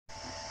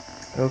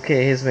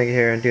Okay, here's Meg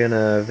here. I'm doing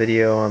a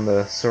video on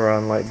the Sur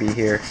Ron light bee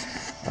here.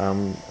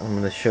 I'm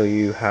going to show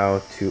you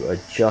how to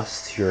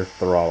adjust your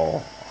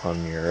throttle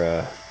on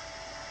your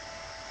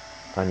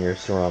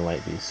Sur Ron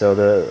light bee. So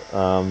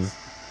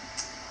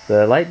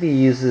the light bee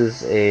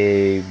uses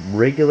a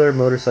regular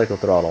motorcycle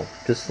throttle,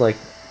 just like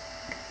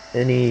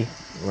any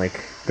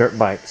dirt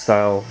bike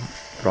style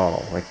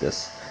throttle like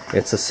this.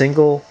 It's a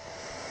single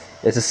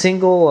cable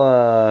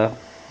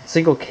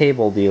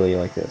dealie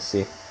like this.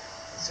 See,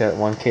 it's got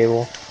one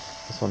cable.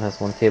 This one has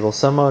one cable.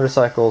 Some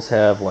motorcycles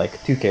have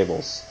like two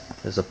cables.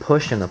 There's a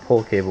push and a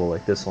pull cable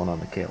like this one on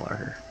the KLR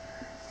here.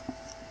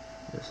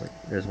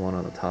 There's one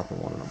on the top and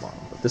one on the bottom,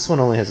 but this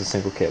one only has a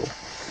single cable.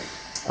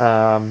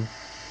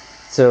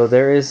 So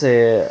there's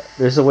a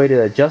way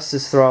to adjust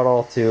this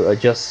throttle to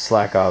adjust the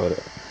slack of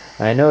it.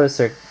 And I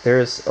noticed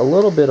there's a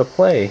little bit of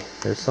play.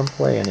 There's some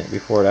play in it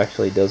before it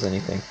actually does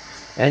anything,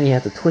 and you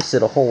have to twist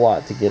it a whole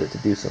lot to get it to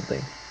do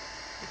something.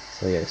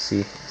 So yeah,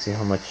 see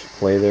how much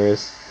play there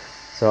is.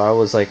 So I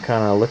was like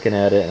kind of looking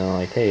at it and I'm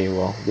like, hey,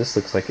 well, this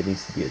looks like it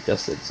needs to be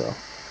adjusted. So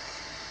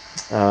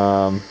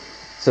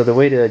so the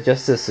way to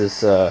adjust this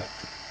is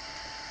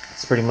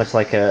it's pretty much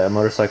like a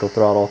motorcycle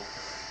throttle.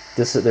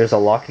 There's a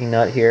locking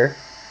nut here,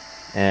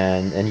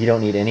 and you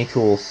don't need any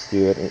tools to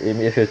do it.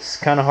 If it's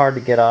kind of hard to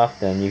get off,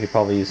 then you could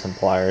probably use some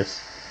pliers.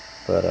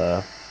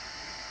 But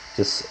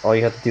just all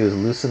you have to do is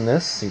loosen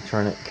this. You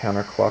turn it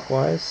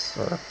counterclockwise,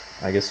 or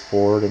I guess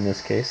forward in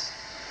this case,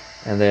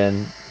 and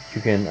then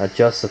you can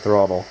adjust the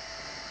throttle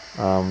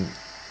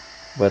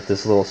with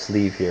this little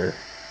sleeve here.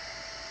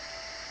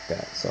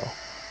 So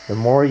the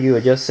more you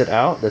adjust it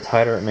out, the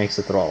tighter it makes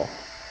the throttle.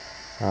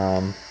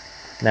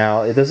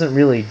 Now it doesn't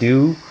really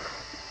do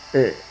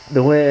it,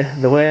 the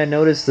way I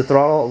noticed the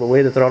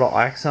way the throttle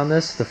acts on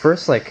this. The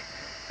first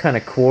kind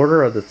of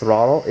quarter of the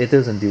throttle, it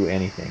doesn't do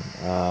anything.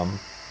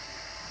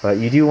 But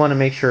you do want to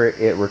make sure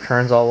it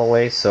returns all the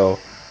way, so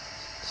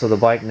the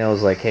bike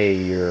knows like, hey,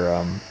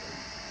 you're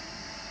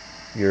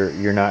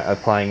not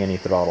applying any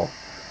throttle.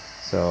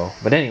 So,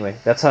 but anyway,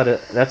 that's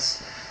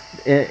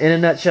in a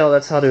nutshell,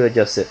 that's how to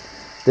adjust it.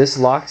 This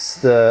locks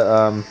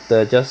the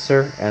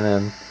adjuster, and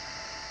then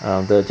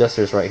the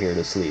adjuster's right here,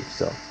 the sleeve.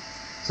 So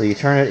you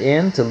turn it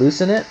in to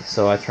loosen it.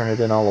 So I turn it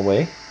in all the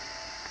way,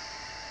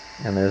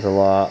 and there's a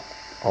lot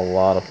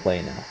of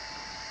play now.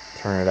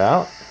 Turn it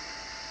out.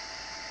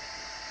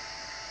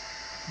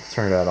 Let's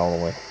turn it out all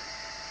the way.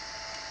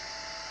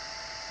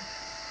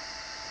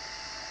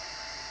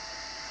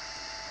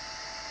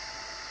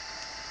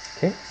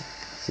 Okay.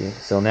 See,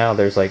 so now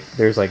there's like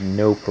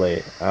no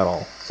play at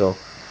all. So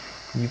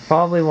you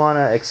probably want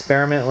to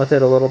experiment with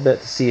it a little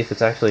bit to see if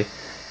it's actually.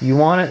 You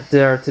want it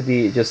there to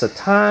be just a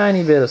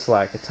tiny bit of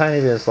slack,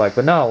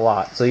 but not a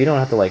lot. So you don't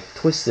have to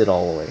twist it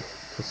all the way.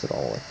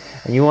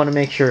 And you want to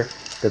make sure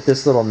that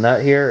this little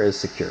nut here is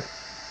secure.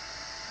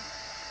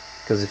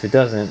 Because if it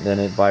doesn't, then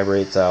it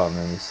vibrates out and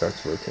then it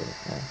starts rotating.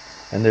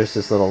 And there's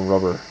this little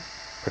rubber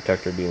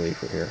protector dealie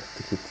for here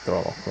to keep the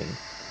throttle clean.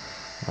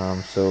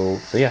 So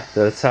yeah,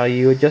 that's how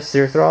you adjust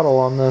your throttle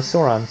on the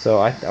Sur Ron. So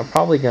I'm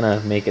probably gonna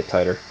make it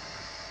tighter.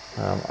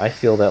 I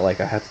feel that I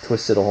have to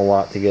twist it a whole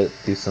lot to get it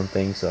to do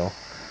something, so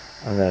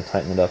I'm gonna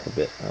tighten it up a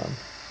bit.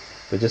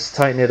 But just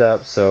tighten it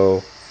up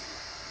so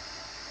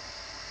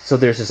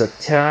there's just a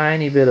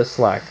tiny bit of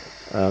slack.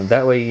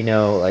 That way you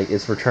know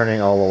it's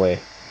returning all the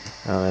way,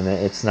 and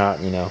it's not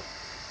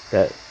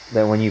that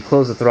when you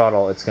close the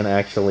throttle it's gonna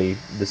actually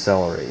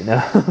decelerate.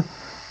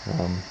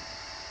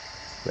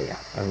 But yeah,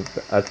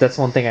 that's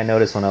one thing I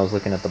noticed when I was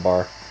looking at the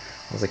bar.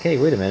 I was like, hey,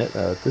 wait a minute,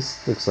 this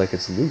looks like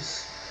it's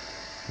loose.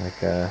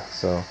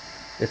 So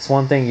it's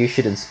one thing you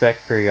should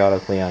inspect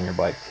periodically on your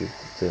bike too,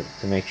 to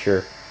make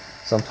sure.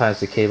 Sometimes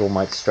the cable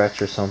might stretch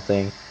or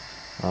something,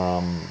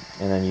 and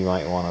then you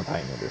might want to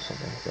tighten it or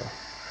something. So,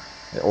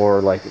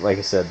 or like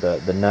I said,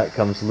 the nut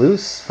comes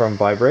loose from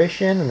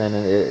vibration, and then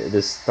it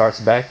just starts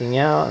backing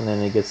out, and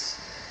then it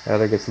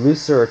either gets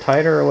looser or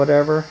tighter or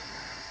whatever.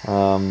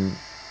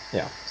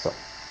 Yeah.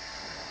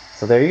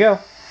 So there you go.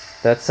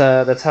 That's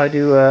how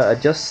to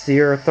adjust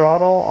your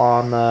throttle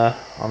on the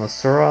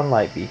Sur Ron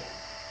light bee.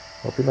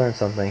 Hope you learned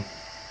something.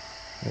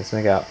 Let's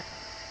make out.